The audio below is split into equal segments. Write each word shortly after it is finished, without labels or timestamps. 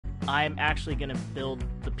I'm actually going to build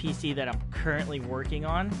the PC that I'm currently working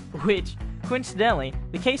on, which, coincidentally,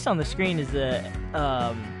 the case on the screen is a,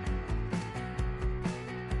 oh,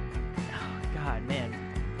 God, man.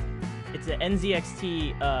 It's an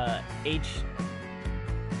NZXT, H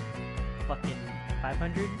fucking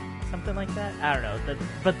 500, something like that. I don't know,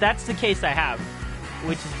 but that's the case I have,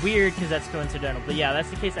 which is weird because that's coincidental. But yeah, that's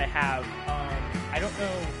the case I have. I don't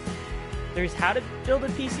know. There's how to build a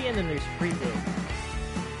PC and then there's free build.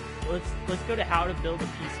 Let's go to how to build a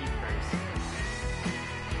PC first.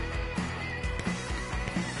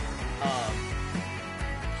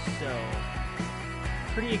 So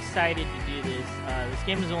pretty excited to do this. This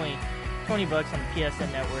game is only $20 on the PSN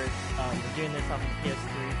network. We're doing this on the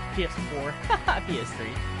PS4, PS3.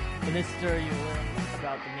 In this tutorial, you'll learn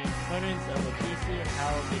about the main components of a PC and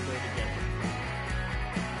how they go together.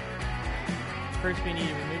 First, we need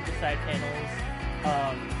to remove the side panels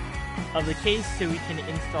of the case so we can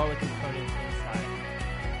install the components inside.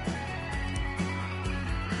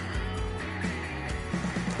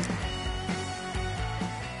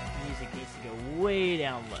 Music needs to go way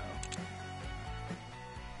down low.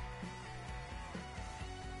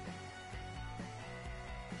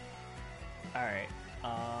 Alright,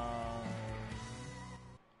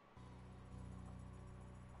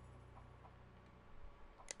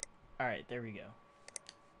 Alright, there we go.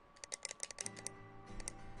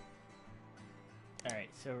 Alright,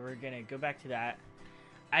 so we're gonna go back to that.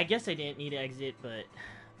 I guess I didn't need to exit, but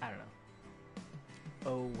I don't know.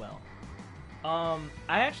 Oh well.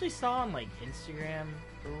 I actually saw on like Instagram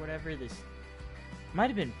or whatever, this might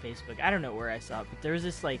have been Facebook, I don't know where I saw it, but there was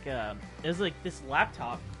this like it was like this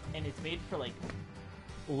laptop, and it's made for like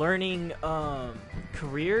learning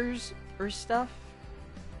careers or stuff.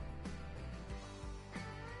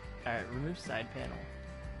 Alright, remove side panel.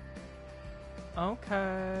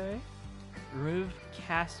 Okay. Remove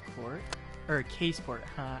cast port. Or case port,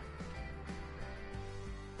 huh?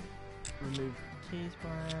 Remove case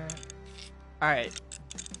port. Alright.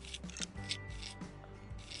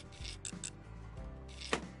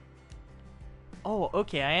 Oh,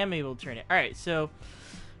 okay, I am able to turn it. Alright, so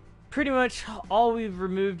pretty much all we've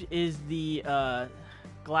removed is the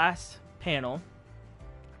glass panel.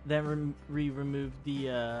 Then we removed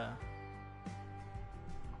the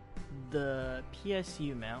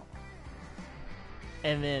PSU mount.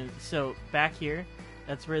 And then, so back here,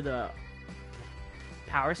 that's where the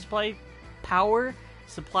power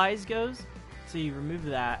supplies goes. So you remove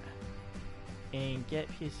that and get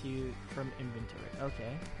PSU from inventory.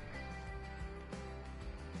 Okay.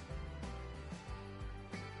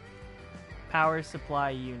 Power supply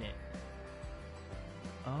unit.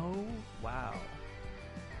 Oh, wow.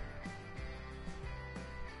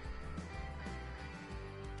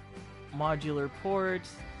 Modular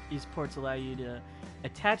ports. These ports allow you to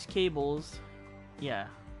attach cables. Yeah,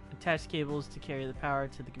 attach cables to carry the power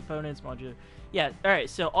to the components. Modular. Yeah. All right.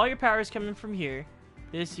 So all your power is coming from here.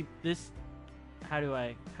 This. How do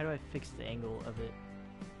I fix the angle of it?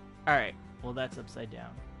 All right. Well, that's upside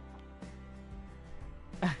down.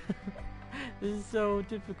 This is so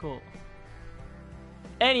difficult.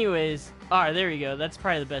 Anyways, alright, there we go. That's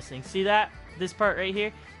probably the best thing. See that? This part right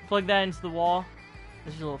here? Plug that into the wall.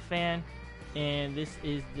 There's a little fan. And this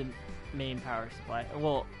is the main power supply.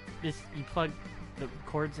 Well, you plug the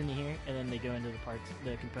cords into here, and then they go into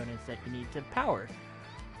the components that you need to power.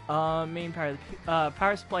 Main power.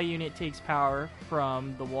 Power supply unit takes power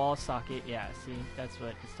from the wall socket. Yeah, see? That's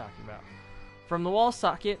what it's talking about. From the wall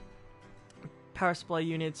socket, power supply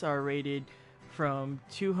units are rated from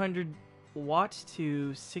 200 watts to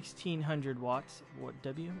 1600 watts. What,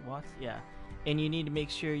 W? Watts? Yeah. And you need to make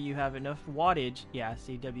sure you have enough wattage. Yeah,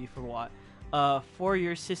 see, W for watt. For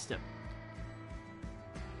your system.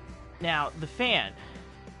 Now, the fan.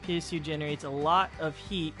 PSU generates a lot of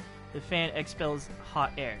heat. The fan expels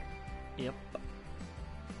hot air. Yep.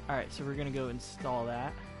 Alright, so we're going to go install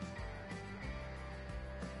that.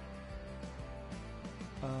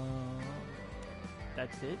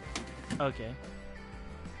 That's it? Okay.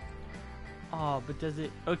 Oh, but does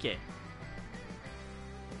it... Okay.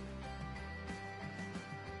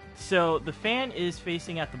 So, the fan is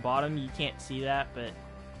facing at the bottom. You can't see that, but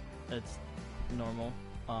that's normal.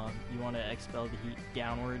 You want to expel the heat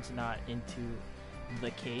downwards, not into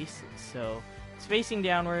the case. So, it's facing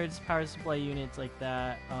downwards. Power supply units like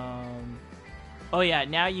that. Oh, yeah.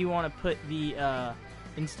 Now you want to put the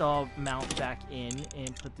install mount back in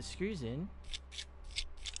and put the screws in.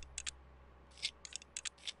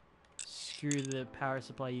 Screw the power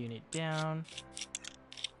supply unit down.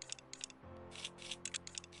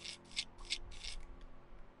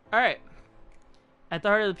 Alright. At the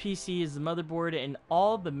heart of the PC is the motherboard and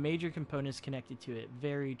all the major components connected to it.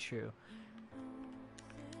 Very true.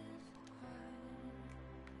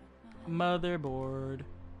 Motherboard.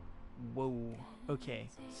 Whoa. Okay,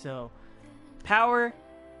 so power.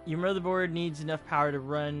 Your motherboard needs enough power to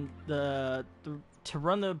run the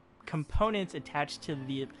components attached to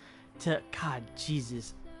the God,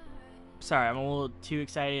 Jesus. Sorry, I'm a little too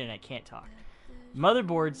excited and I can't talk.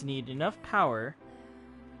 Motherboards need enough power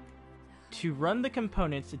to run the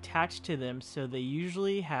components attached to them, so they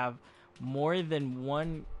usually have more than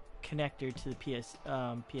one connector to the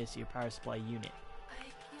PSU power supply unit.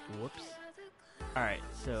 Whoops. Alright,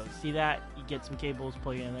 so see that? You get some cables,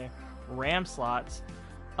 plug it in there. RAM slots.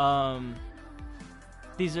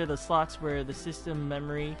 These are the slots where the system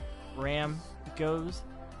memory RAM goes.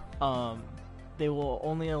 They will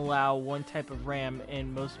only allow one type of RAM,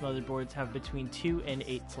 and most motherboards have between 2 and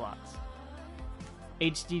 8 slots.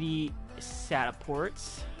 HDD SATA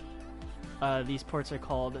ports. These ports are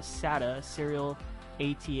called SATA, Serial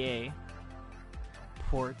ATA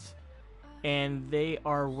ports, and they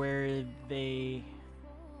are where the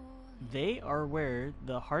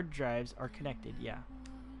hard drives are connected. Yeah.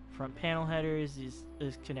 Front panel headers is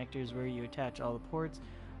connectors where you attach all the ports,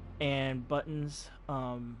 and buttons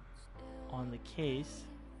on the case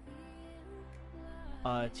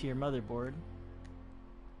to your motherboard.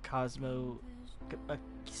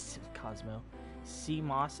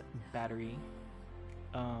 CMOS battery.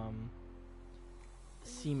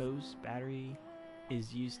 CMOS battery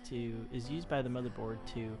is used by the motherboard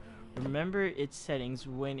to remember its settings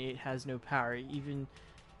when it has no power, even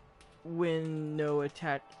when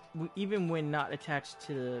not attached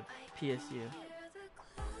to the PSU.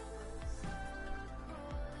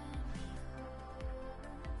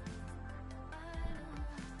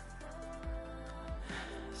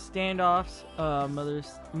 Standoffs.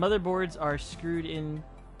 Motherboards are screwed in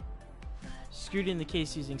the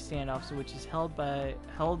case using standoffs,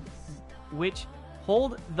 which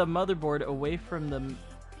hold the motherboard away from the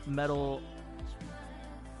metal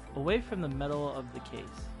of the case.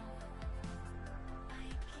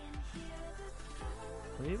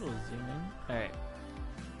 Are we able to zoom in? Alright.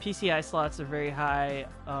 PCI slots are very high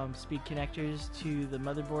speed connectors to the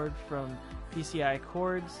motherboard from PCI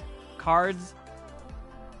cards,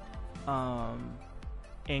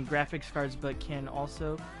 and graphics cards, but can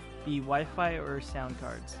also be Wi-Fi or sound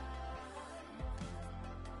cards.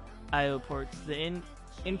 I/O ports. The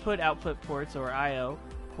input-output ports, or I/O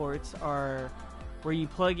ports, are where you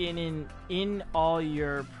plug in all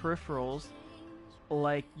your peripherals,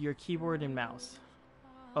 like your keyboard and mouse.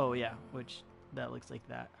 Oh yeah, which that looks like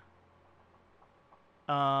that.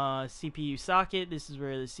 CPU socket. This is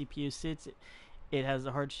where the CPU sits. It has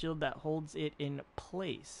a hard shield that holds it in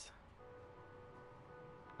place.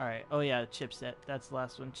 Alright, oh yeah, chipset. That's the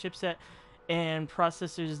last one. Chipset and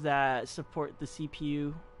processors that support the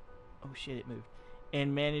CPU. Oh shit, it moved.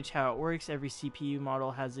 And manage how it works. Every CPU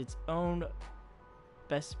model has its own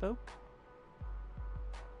bespoke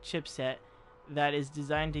chipset that is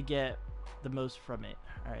designed to get the most from it.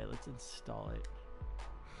 Alright, let's install it.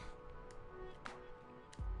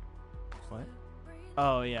 What?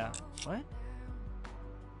 Oh yeah. What?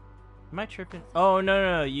 Am I tripping? Oh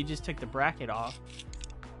no, you just took the bracket off.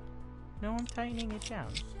 No, I'm tightening it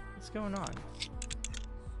down. What's going on?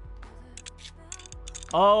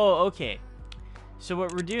 Oh, okay. So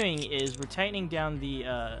what we're doing is we're tightening down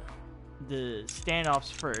the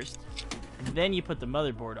standoffs first, and then you put the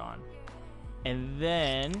motherboard on, and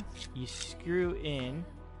then you screw in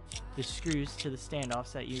the screws to the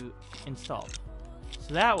standoffs that you installed.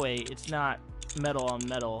 So that way it's not metal on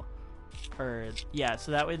metal, or yeah.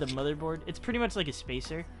 So that way the motherboard, it's pretty much like a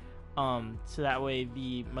spacer. So that way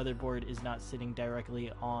the motherboard is not sitting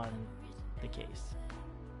directly on the case.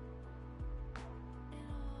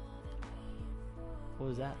 What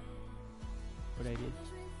was that? What I did?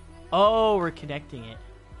 Oh, we're connecting it.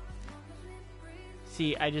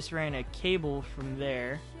 See, I just ran a cable from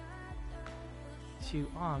there to...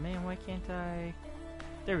 Oh man, why can't I...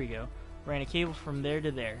 There we go. Ran a cable from there to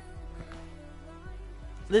there.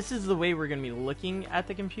 This is the way we're going to be looking at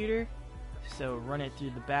the computer. So run it through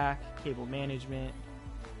the back, cable management.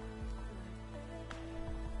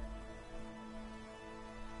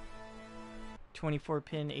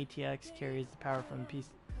 "24-pin ATX carries the power from the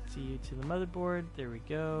PCU to the motherboard." There we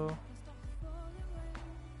go.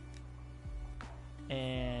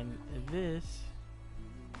 And this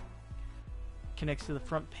connects to the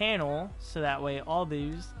front panel, so that way all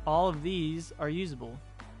of these are usable.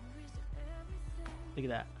 Look at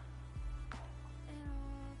that.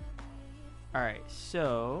 Alright,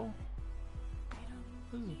 so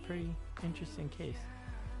this is pretty interesting case.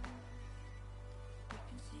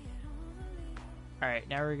 Alright,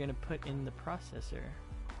 now we're gonna put in the processor.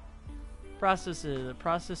 The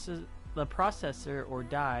processor or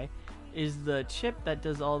die is the chip that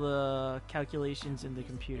does all the calculations in the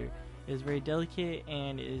computer. It is very delicate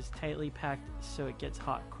and is tightly packed so it gets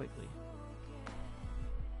hot quickly.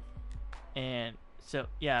 And so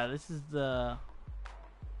yeah, this is the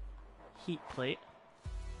heat plate.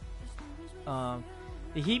 The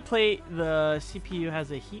CPU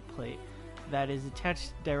has a heat plate that is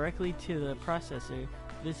attached directly to the processor.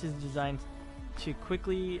 This is designed to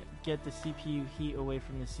quickly get the CPU heat away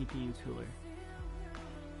from the CPU cooler.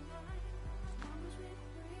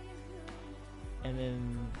 And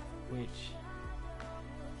then, I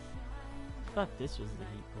thought this was the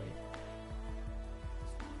heat plate.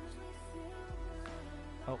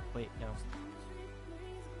 Oh, wait, no.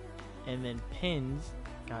 And then pins,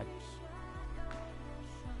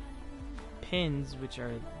 pins, which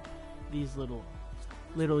are these little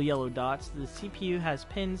yellow dots. The CPU has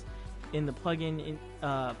pins in the plug-in,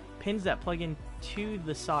 pins that plug into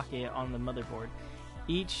the socket on the motherboard.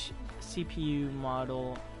 Each CPU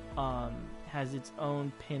model has its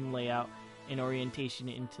own pin layout and orientation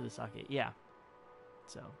into the socket. Yeah.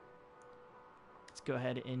 So let's go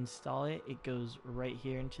ahead and install it. It goes right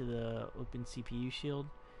here into the Open CPU Shield.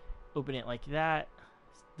 Open it like that.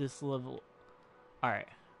 This level. Alright,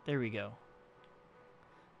 there we go.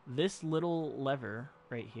 This little lever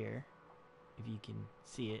right here, if you can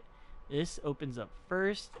see it, this opens up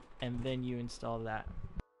first, and then you install that.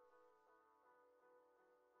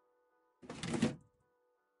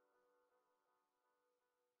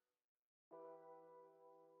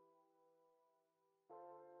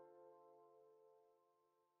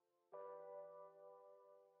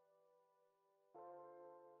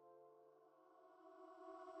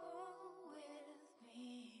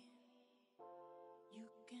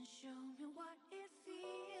 Show me what it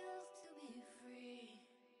feels to be free,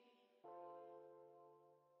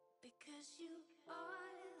 because you are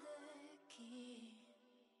the key.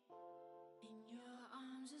 In your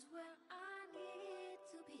arms is where I need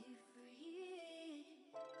to be free.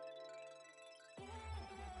 Yeah.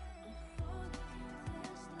 I'm falling in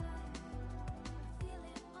this life,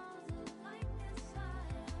 feeling all the light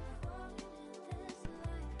inside. I'm falling in this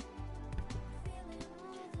life, feeling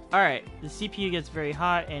all the. Alright, the CPU gets very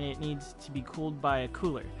hot and it needs to be cooled by a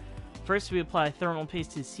cooler. First, we apply thermal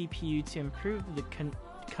paste to the CPU to improve the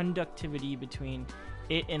conductivity between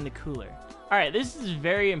it and the cooler. Alright, this is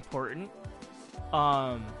very important.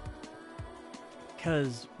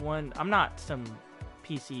 Because I'm not some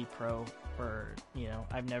PC pro, or,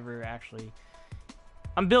 I've never actually...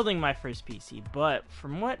 I'm building my first PC, but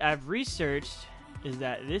from what I've researched is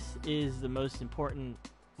that this is the most important,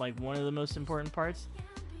 one of the most important parts.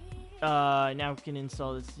 Now we can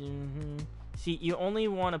install this. See, you only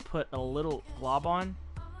want to put a little glob on.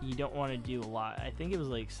 You don't want to do a lot. I think it was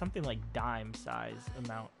something like dime size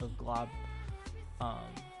amount of glob.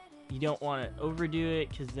 You don't want to overdo it,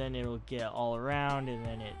 because then it'll get all around and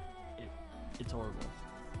then it's horrible.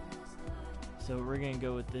 So we're gonna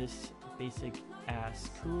go with this basic ass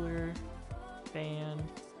cooler fan.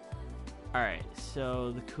 All right,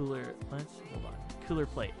 so the cooler. Hold on. Cooler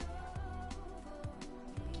plate.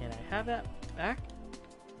 Can I have that back?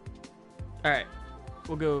 Alright,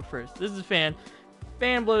 we'll go first. This is a fan.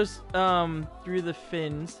 Fan blows through the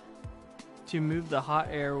fins to move the hot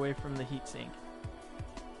air away from the heatsink.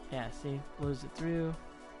 Yeah, see? Blows it through.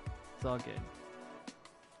 It's all good.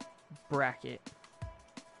 Bracket.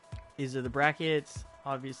 These are the brackets,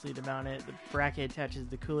 obviously, to mount it. The bracket attaches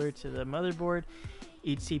the cooler to the motherboard.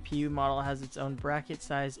 Each CPU model has its own bracket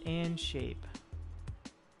size and shape.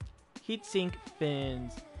 Heatsink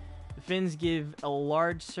fins. The fins give a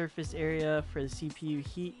large surface area for the CPU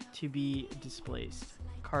heat to be displaced.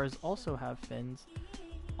 Cars also have fins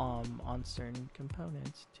on certain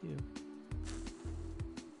components too.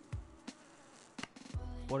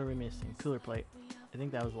 What are we missing? Cooler plate. I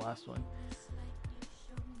think that was the last one.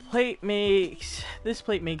 This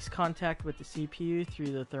plate makes contact with the CPU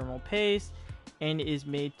through the thermal paste and is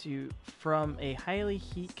made from a highly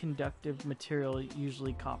heat conductive material,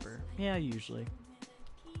 usually copper. Yeah, usually.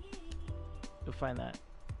 You'll find that.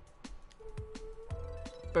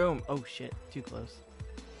 Boom. Oh shit, too close.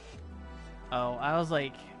 Oh, I was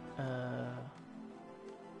like,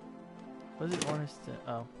 what does it want us to?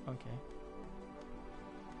 Oh, okay.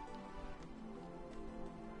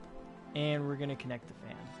 And we're gonna connect the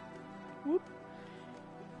fan. Whoop.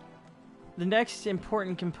 The next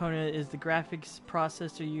important component is the graphics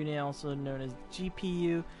processor unit, also known as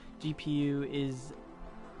GPU. GPU is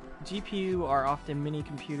GPU are often mini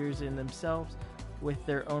computers in themselves, with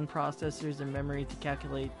their own processors and memory to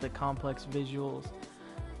calculate the complex visuals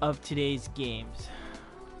of today's games.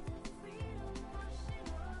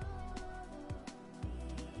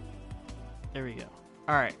 There we go.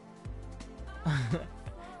 Alright.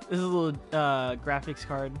 This is a little graphics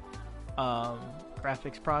card,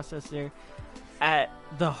 graphics processor. At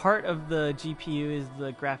the heart of the GPU is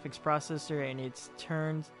the graphics processor, and it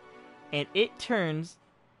turns.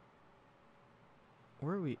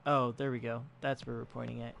 Where are we? Oh, there we go. That's where we're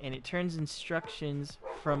pointing at. And it turns instructions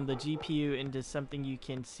from the GPU into something you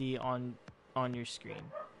can see on your screen.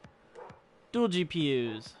 Dual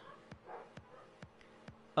GPUs.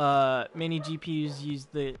 Many GPUs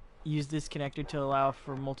use this connector to allow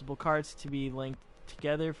for multiple cards to be linked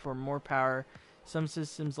together for more power. Some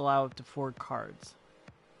systems allow up to 4 cards.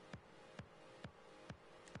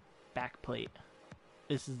 Backplate.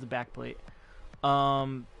 This is the backplate.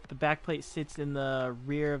 The backplate sits in the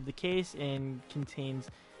rear of the case and contains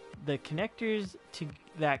the connectors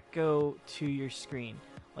that go to your screen,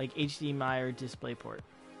 like HDMI or DisplayPort.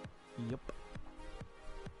 Yep.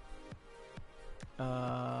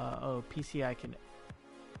 Oh, PCI can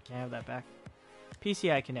I have that back?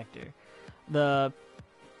 PCI connector.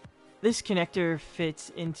 This connector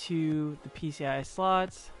fits into the PCI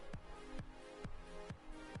slots.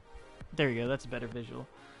 There you go. That's a better visual.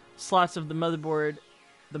 Slots of the motherboard.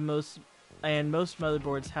 Most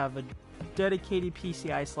motherboards have a dedicated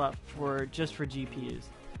PCI slot just for GPUs.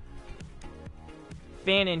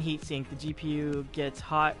 Fan and heatsink. The GPU gets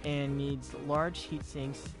hot and needs large heat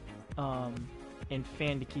sinks and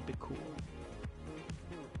fan to keep it cool.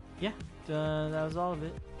 Yeah, that was all of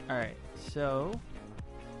it. Alright, so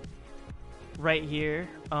right here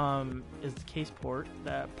is the case port.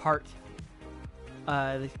 The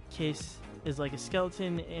case is like a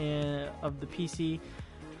skeleton of the PC,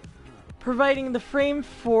 providing the frame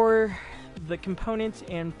for the components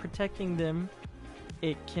and protecting them.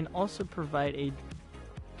 It can also provide a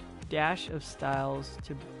dash of styles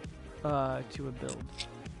to a build.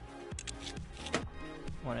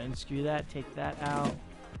 Want to unscrew that, take that out.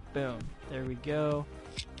 Boom. There we go.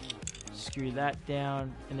 Screw that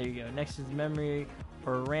down, and there you go. Next is memory,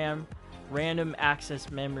 or RAM. Random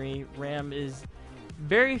access memory. RAM is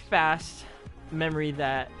very fast memory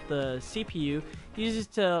that the CPU uses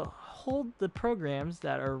to hold the programs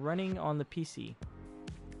that are running on the PC.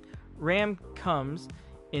 RAM comes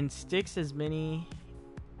in sticks, as many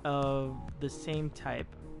of the same type.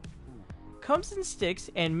 Comes in sticks,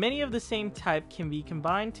 and many of the same type can be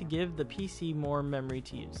combined to give the PC more memory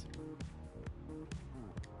to use.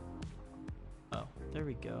 Oh, there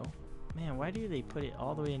we go. Man, why do they put it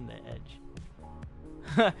all the way in the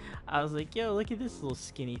edge? I was like, yo, look at this little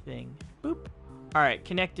skinny thing. Boop. Alright,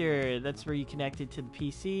 connector. That's where you connect it to the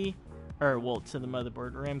PC. Or, well, to the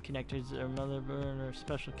motherboard. RAM connectors are motherboard or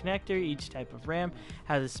special connector. Each type of RAM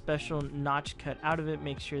has a special notch cut out of it.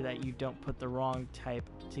 Make sure that you don't put the wrong type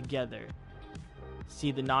together.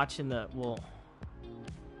 See the notch in the... Well...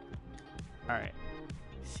 Alright.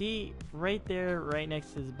 See, right there, right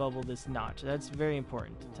next to this bubble, this notch. That's very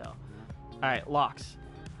important to tell. Alright, locks.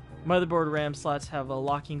 Motherboard RAM slots have a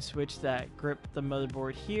locking switch that grip the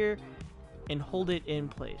motherboard here and hold it in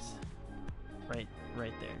place. Right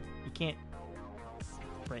there. You can't...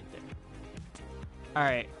 Right there.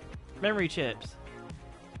 Alright. Memory chips.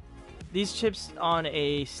 These chips on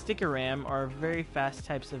a sticker RAM are very fast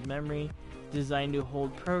types of memory designed to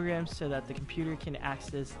hold programs so that the computer can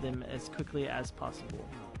access them as quickly as possible.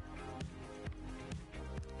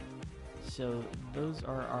 So those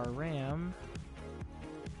are our RAM.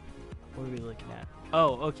 What are we looking at?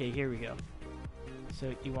 Oh, okay, here we go.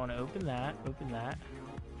 So you want to open that.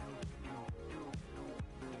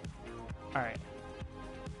 Alright.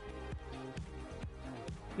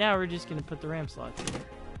 Now we're just going to put the RAM slots in.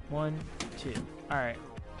 1, 2. Alright.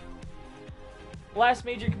 Last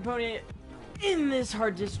major component in this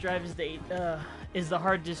hard disk drive is the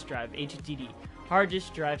hard disk drive, HDD. Hard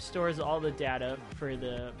disk drive stores all the data for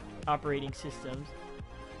the operating systems,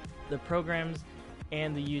 the programs,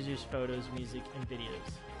 and the user's photos, music, and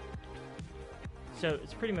videos. So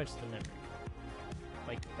it's pretty much the memory,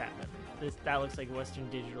 like that memory. That looks like Western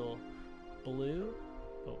Digital blue,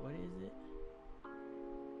 but what is it?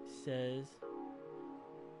 It says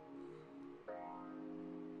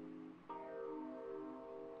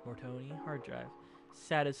Mortoni hard drive,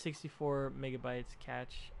 SATA 64 megabytes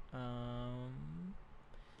cache,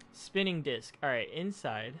 spinning disk. All right,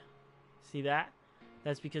 inside, see that?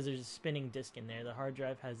 That's because there's a spinning disk in there. The hard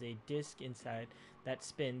drive has a disk inside that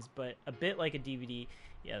spins, but a bit like a DVD.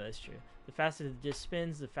 Yeah, that's true. The faster the disk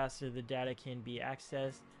spins, the faster the data can be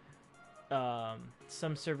accessed.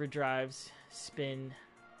 some server drives spin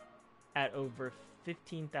at over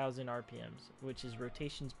 15,000 RPMs, which is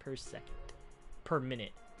rotations per second, per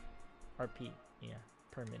minute. RP, yeah,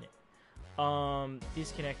 per minute.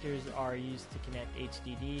 These connectors are used to connect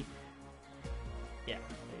HDD. Yeah,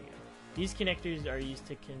 there you go. These connectors are used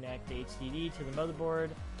to connect the HDD to the motherboard,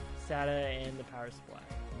 SATA, and the power supply.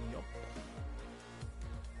 Yup.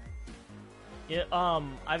 Yeah,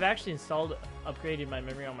 I've actually upgraded my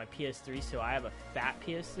memory on my PS3, so I have a fat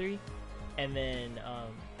PS3, and then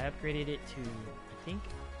I upgraded it to, I think,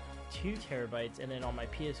 2 terabytes, and then on my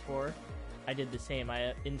PS4, I did the same.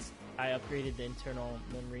 I upgraded the internal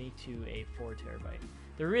memory to a 4 terabyte.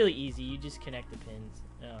 They're really easy. You just connect the pins.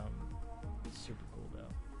 It's super cool though.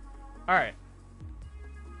 All right.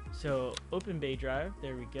 So open Bay Drive.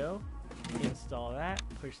 There we go. Install that.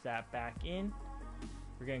 Push that back in.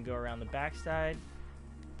 We're gonna go around the back side.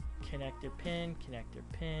 Connector pin. Connector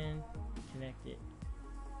pin. Connect it.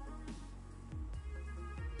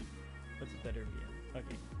 What's a better view?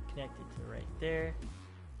 Okay. Connect it to right there.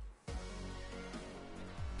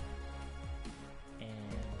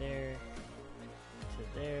 There to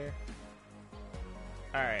there.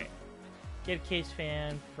 Alright. Get a case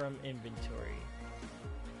fan from inventory.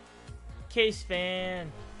 Case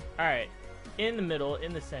fan! Alright. In the middle,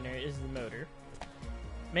 in the center, is the motor.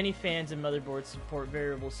 Many fans and motherboards support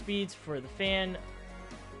variable speeds for the fan.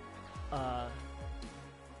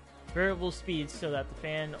 Variable speeds so that the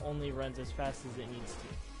fan only runs as fast as it needs to.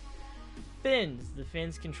 Fins. The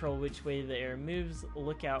fins control which way the air moves.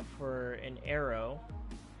 Look out for an arrow.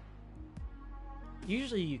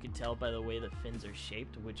 Usually you can tell by the way the fins are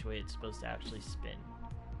shaped which way it's supposed to actually spin.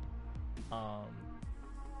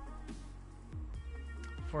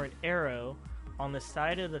 For an arrow on the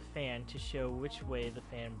side of the fan to show which way the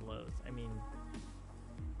fan blows. I mean,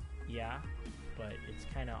 yeah, but it's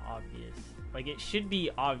kind of obvious. Like, it should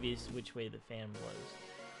be obvious which way the fan blows.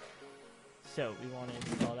 So we want to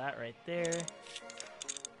install that right there.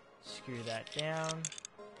 Screw that down.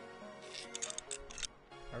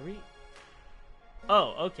 Are we?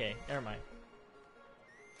 Oh, okay. Never mind.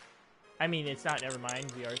 I mean, it's not never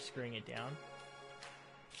mind. We are screwing it down.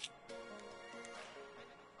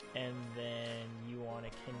 And then you want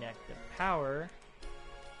to connect the power.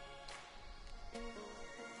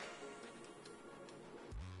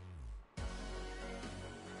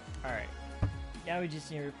 Alright. Now we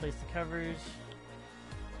just need to replace the covers.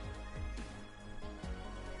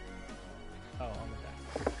 Oh, on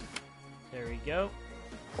the back. There we go.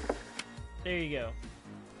 There you go.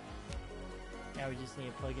 Now we just need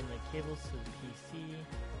to plug in the cables to the PC.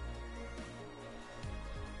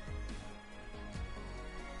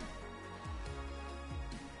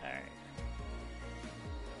 Alright.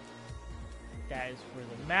 That is for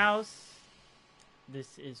the mouse.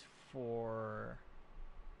 This is for...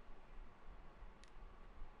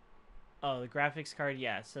 Oh, the graphics card,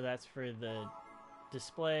 yeah, so that's for the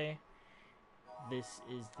display. This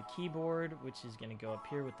is the keyboard, which is going to go up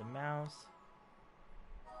here with the mouse.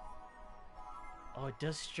 Oh, it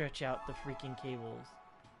does stretch out the freaking cables.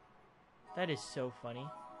 That is so funny.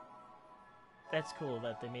 That's cool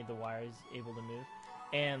that they made the wires able to move.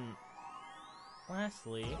 And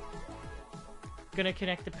lastly, gonna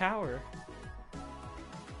connect the power.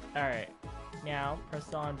 Alright, now press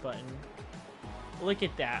the on button. Look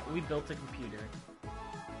at that, we built a computer.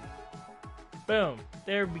 Boom,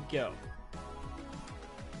 there we go.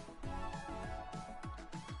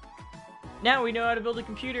 Now we know how to build a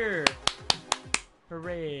computer!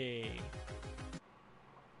 Hooray!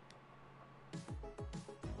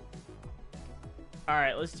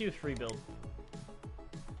 Alright, let's do a free build.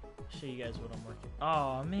 Show you guys what I'm working.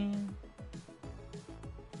 Aw, man.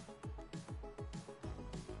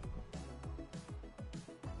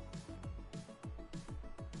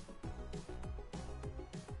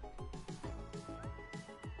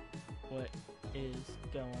 What is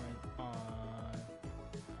going on?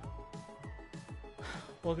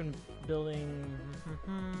 Welcome to building.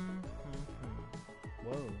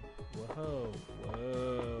 Whoa. Whoa.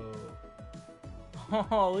 Whoa.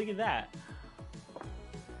 Oh, look at that.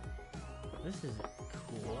 This is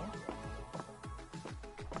cool.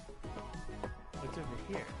 What's over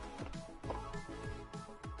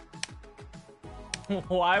here?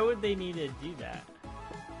 Why would they need to do that?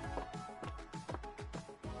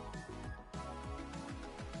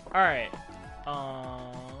 Alright.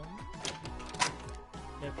 No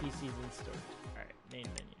PCs in storage. Alright, main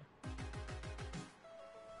menu.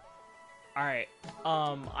 Alright.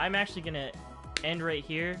 I'm actually gonna end right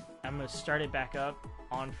here. I'm gonna start it back up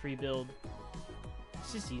on free build.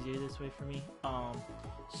 It's just easier this way for me.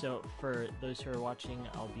 So for those who are watching,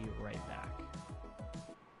 I'll be right back.